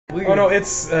Weird. Oh no,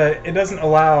 it's it doesn't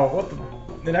allow. What the?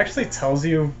 It actually tells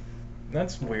you.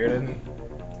 That's weird. Isn't it?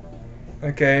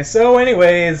 Okay, so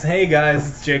anyways, hey guys,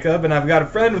 it's Jacob, and I've got a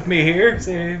friend with me here.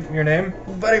 Say your name.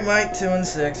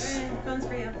 Buddymike216. Phone's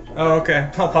for you. Oh, okay.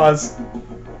 I'll pause.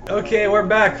 Okay, we're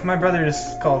back. My brother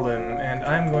just called him, and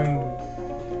I'm going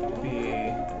to be.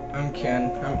 I'm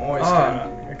Ken. I'm always Ken.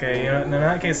 Okay. You know, in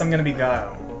that case, I'm gonna be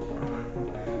Guile.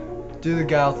 Do the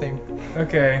gal thing.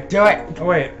 Okay. Do it. Oh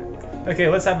wait. Okay,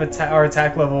 let's have our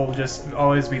attack level just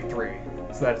always be 3,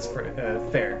 so that's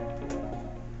fair.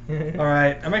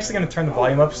 Alright, I'm actually going to turn the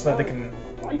volume up so that they can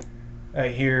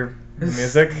hear the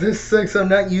music. This sucks. I'm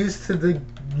not used to the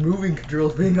moving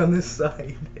controls being on this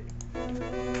side.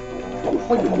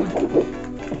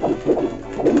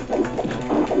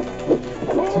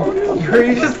 Are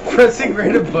you just pressing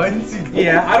random buttons?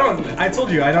 Yeah, I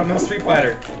told you, I don't know Street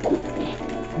Fighter.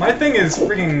 My thing is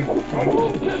freaking...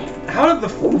 How do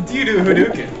you do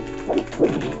Hadouken?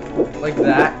 Like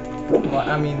that? Well,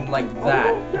 I mean, like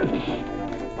that.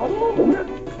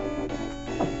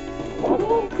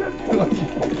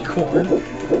 Corn.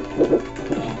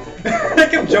 I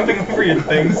kept jumping over your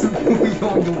things.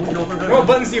 What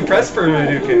buttons do you press for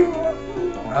Hadouken?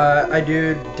 I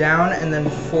do down and then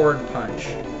forward punch.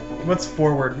 What's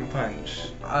forward punch?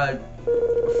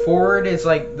 Forward is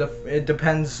like it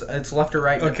depends. It's left or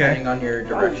right depending on your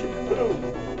direction.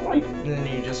 And then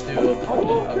you just do a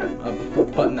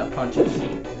button that punches.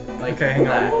 Like okay, hang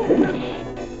that.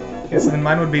 on. Okay, so then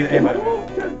mine would be the A button.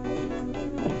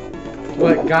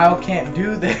 But Guile can't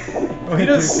do that. Oh, he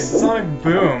does Sonic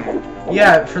Boom.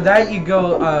 Yeah, for that you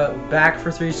go back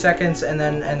for 3 seconds and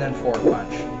then forward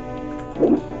punch.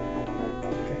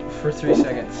 Okay. For 3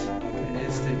 seconds.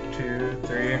 It's 2,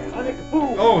 3.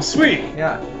 Oh, sweet!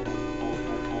 Yeah.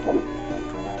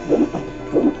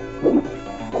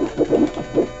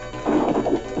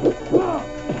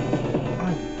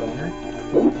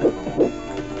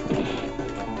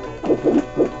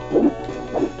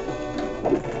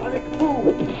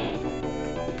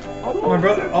 My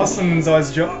brother Austin's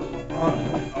always joking.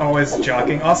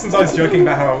 Austin's always joking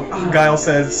about how Guile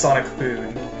says Sonic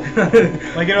food.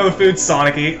 Like, you know the food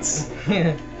Sonic eats?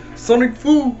 Sonic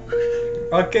food!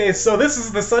 Okay, so this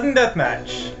is the sudden death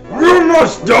match. You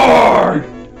must die!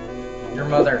 Your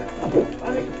mother.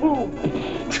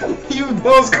 That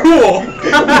was cool!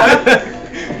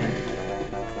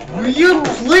 Will you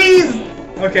please?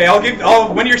 Okay,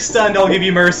 when you're stunned, I'll give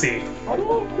you mercy.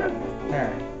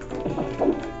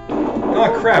 Oh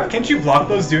crap, can't you block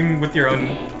those with your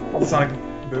own Sonic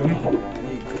Boom?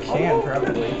 You can,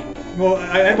 probably. Well,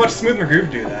 I watched Smooth McGroove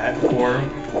do that before.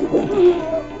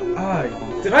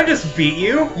 Did I just beat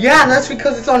you? Yeah, that's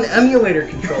because it's on emulator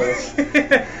controls.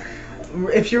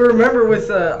 If you remember with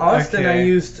Austin, Okay. I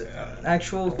used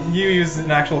actual... You used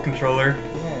an actual controller.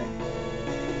 Yeah.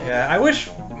 Yeah, I wish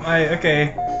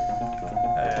okay.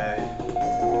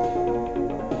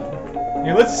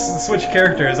 Here, let's switch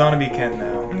characters. I want to be Ken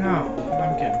now. No,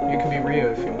 I'm kidding. You can be Ryu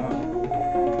if you want.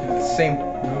 Same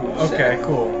moveset. Okay,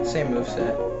 cool. Same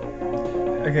moveset.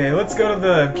 Okay, let's go to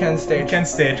the Ken stage. Ken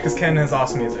stage, because Ken has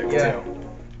awesome music, Yeah. too.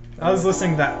 I was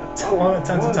listening to that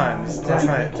tons of times last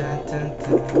night.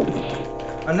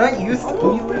 I'm not used to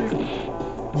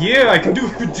Yeah, I can do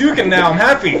Hadouken now. I'm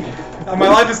happy. My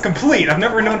life is complete. I've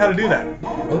never known how to do that.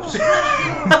 Oops.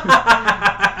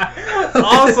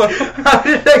 Awesome. How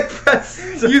did I press?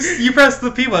 You pressed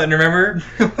the P button, remember?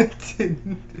 No, I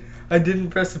didn't. I didn't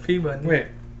press the P button. Wait.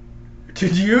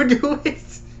 Did you do it?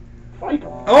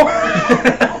 Oh!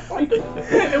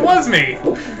 It was me!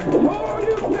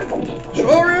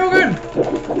 Shoryuken!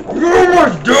 You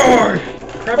must die!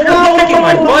 Crap, you're kicking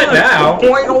my butt now!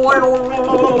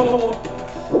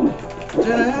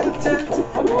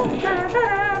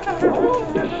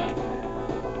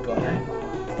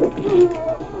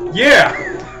 Yeah!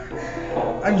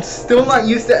 I'm still not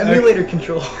used to emulator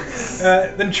controls.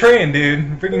 Then train,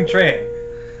 dude. Freaking train.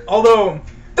 Although...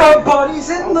 The bodies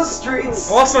in the streets!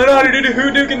 Also, I know how to do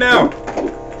Hadouken now!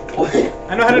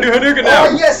 I know how to do Hadouken now!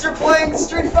 Oh yes, you're playing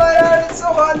Street Fighter! It's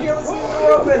so hot here, let's get the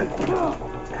door open!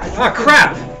 Ah,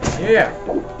 crap! Yeah.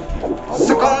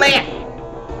 Suck on that!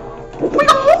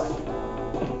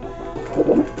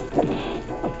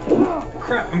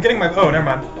 Crap, I'm getting my... Oh, never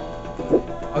mind.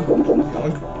 I'll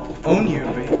own you,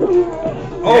 baby.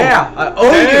 Oh! Yeah, I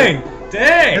own you!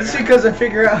 Dang! That's because I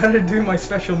figure out how to do my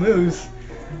special moves.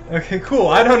 Okay, cool.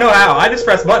 I don't know how. I just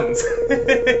press buttons.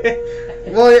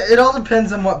 Well, it all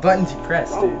depends on what buttons you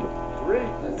press, dude.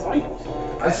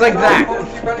 It's like that.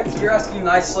 You're asking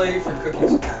nice lady for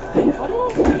cookies.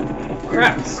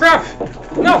 Crap! Crap!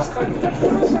 No!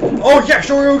 Oh yeah,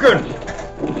 Shoryuken!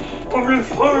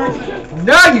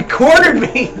 No, you cornered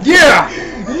me! Yeah!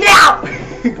 No!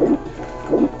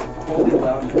 Holy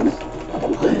loudness.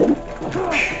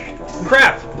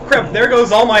 Crap! Crap, there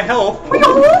goes all my health.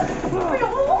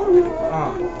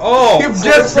 Oh! You So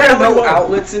just there's ran no away.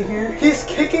 outlets in here? He's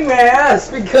kicking my ass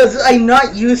because I'm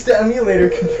not used to emulator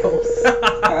controls.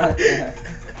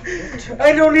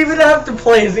 I don't even have to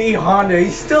play as E Honda.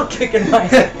 He's still kicking my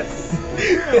ass.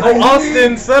 Oh,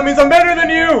 Austin, so that means I'm better than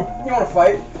you! You wanna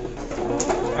fight?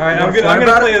 Alright, I'm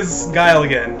gonna play as Guile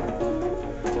again.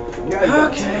 Yeah,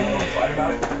 Okay. Fight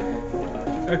about it.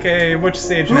 Okay, which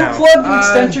stage Who now? plugged the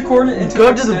extension cord into go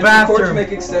an to the extension cord to bathroom.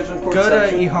 make extension cord Go to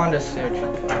section? E Honda stage.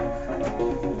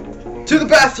 To the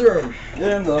bathroom!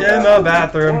 In the In the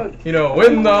bathroom. You know,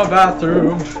 in the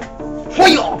bathroom.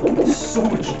 There's so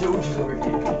much dojis over here.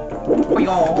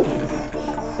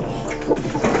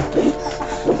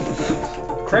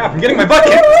 Crap, I'm getting my butt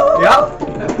kicked! Yep.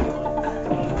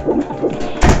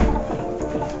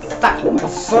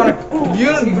 Sonic,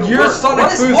 your Sonic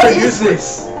foods are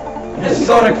useless. Your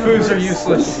Sonic foods are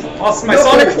useless. Also, my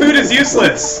Sonic food is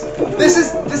useless! This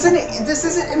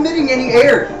isn't emitting any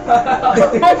air.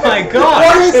 Oh my god!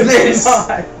 What is this?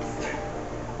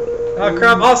 Oh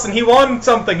crap, Austin, he won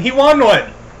something! He won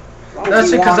one!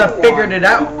 That's because I figured it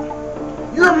out.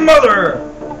 Your mother!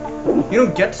 You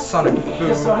don't get Sonic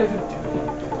food.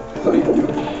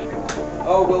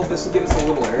 Oh well, this will give us a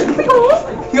little air.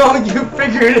 Yo, you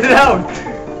figured it out.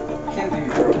 Can't do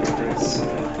this.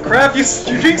 Crap, you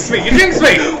jinxed me! You jinxed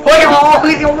me! No,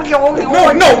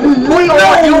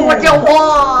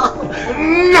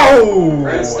 No!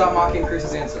 Alright, stop mocking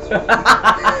Chris's ancestors.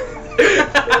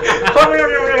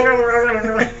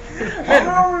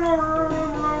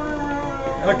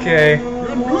 Okay.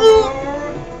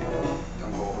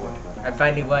 I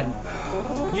finally won.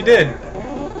 You did.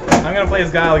 I'm gonna play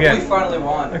as Guile We again. finally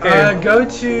won. Okay. Go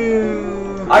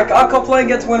to... I'll call play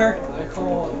against winner.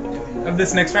 Of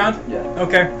this next round? Yeah.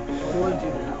 Okay.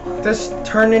 This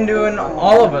turned into an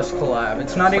all of us collab.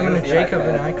 It's not even a Jacob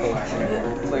and I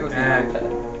collab. Play with the Ah. iPad.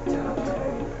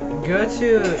 Go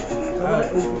to...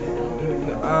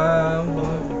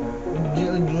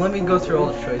 let me go through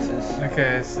all the choices.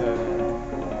 Okay, so...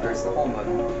 There's the home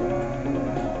button.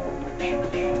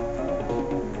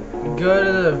 Go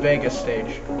to the Vegas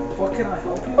stage. What can I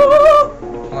help you? I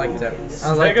like that.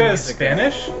 I like the Vega is music.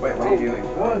 Spanish? Wait, what are you doing?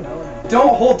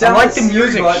 Don't hold I down like the Siri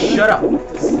music. button. Shut up.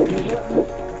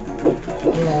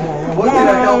 What can I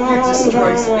help you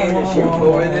destroy Spanish, you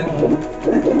poet?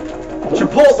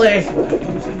 Chipotle.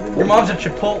 Your mom's a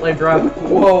Chipotle, bro.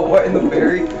 Whoa, what in the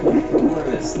berry? Look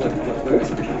at this. Look at this.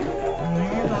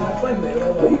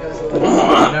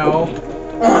 No.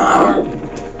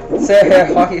 Say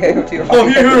hey, hockey hey to your Oh,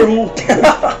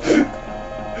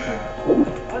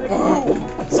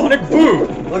 Sonic food!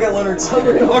 Look at Leonard's.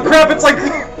 Oh crap, it's like...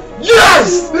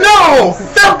 Yes! No!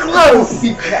 So close!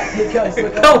 Hey guys,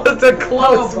 look That was a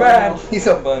close match. He's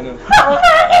a bun.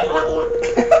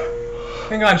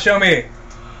 Hang on, show me.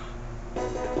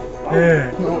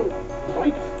 Yeah.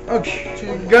 Oh,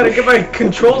 gotta get my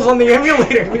controls on the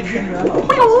emulator.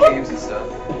 Games and stuff.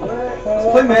 Let's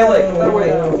play Melee. That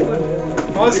way.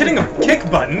 Oh, I was hitting a kick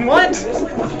button, what?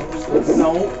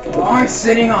 No. I'm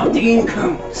sitting on Dean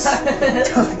Koontz.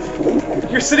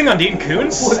 You're sitting on Dean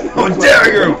Koontz? How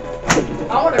dare you!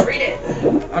 I want to read it.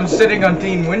 I'm sitting on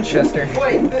Dean Winchester.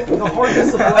 Wait, the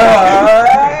hardness of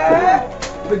life.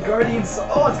 The Guardians.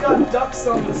 Oh, it's got ducks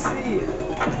on the sea.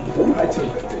 I took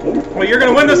it. Well, you're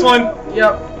gonna win this one!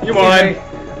 Yep. You won!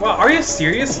 Well, are you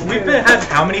serious? We've had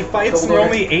how many fights and we're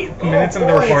only 8 minutes into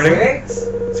the recording?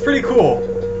 It's pretty cool.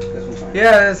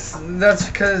 Yeah, that's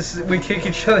because we kick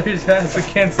each other's ass, we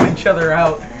cancel each other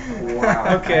out.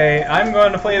 Wow. Okay, I'm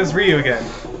going to play as Ryu again.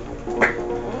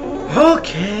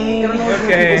 Okay. Okay.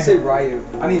 People say Ryu.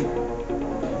 I mean,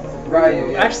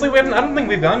 Ryu. Yeah. Actually, I don't think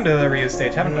we've gone to the Ryu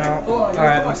stage, haven't we? No.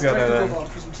 Alright, let's go there then.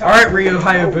 Alright, Ryu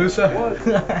Hayabusa.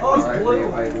 Alright, Ryu.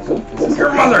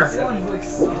 Your mother!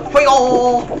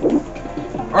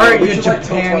 Alright, you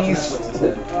Japanese.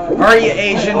 Alright, you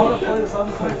Asian.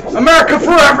 America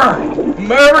forever!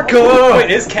 America!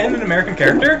 Wait, is Ken an American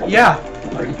character? Yeah.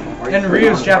 And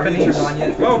Ryu's Japanese.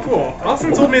 Oh, cool.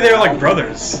 Austin told me they were like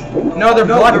brothers. No, they're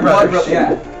blood brothers.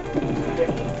 Yeah.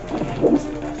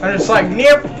 I'm just like,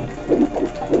 nope.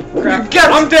 Crap. You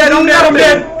got I'm dead, I'm dead, I'm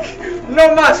dead! No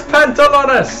más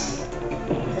pantalones!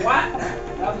 What?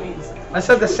 That means. I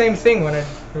said the same thing when I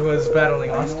was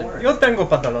battling Austin. Yo tengo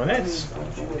pantalones.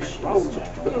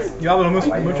 Yo hablo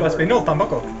mucho español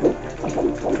tampoco.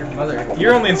 Your mother.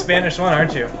 You're only in Spanish one,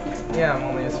 aren't you? Yeah, I'm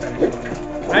only a Spanish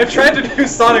one. I tried to do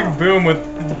Sonic Boom with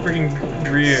freaking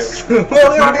Ryu. It's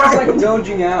like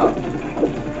dodging out.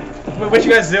 What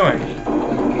you guys doing?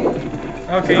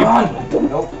 Okay.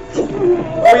 Nope.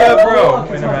 Oh yeah, bro.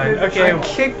 Wait, never mind. Okay.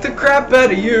 Kick the crap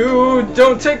out of you.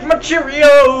 Don't take my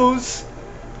Cheerios.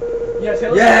 Yeah,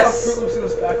 Taylor's Yes! got Fruit Loops in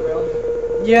his background.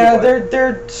 Yeah,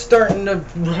 they're starting to.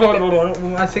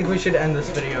 I think we should end this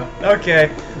video.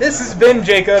 Okay. This has been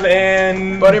Jacob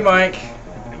and Buddy Mike.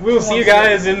 We'll see you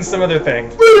guys in some other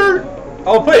thing.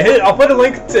 I'll put a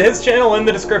link to his channel in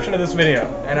the description of this video.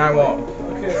 And I won't.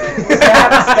 Okay.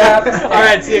 Stop. All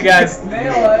right, see you guys.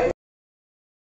 Melee.